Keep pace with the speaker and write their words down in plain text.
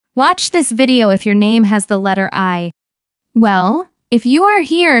Watch this video if your name has the letter I. Well, if you are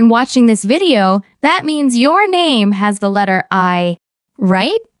here and watching this video, that means your name has the letter I,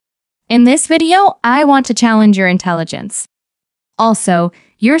 right? In this video, I want to challenge your intelligence. Also,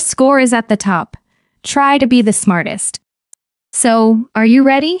 your score is at the top. Try to be the smartest. So, are you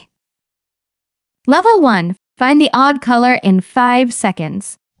ready? Level 1. Find the odd color in 5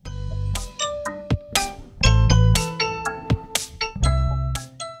 seconds.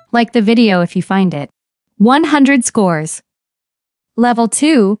 Like the video if you find it. 100 scores. Level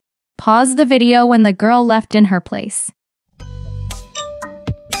 2. Pause the video when the girl left in her place.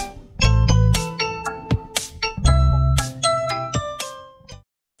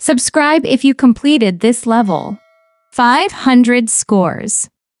 Subscribe if you completed this level. 500 scores.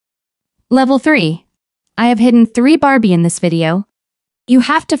 Level 3. I have hidden 3 Barbie in this video. You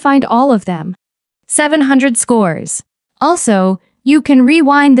have to find all of them. 700 scores. Also, you can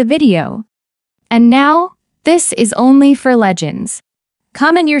rewind the video. And now, this is only for legends.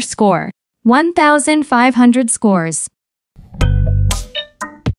 Comment your score. 1,500 scores.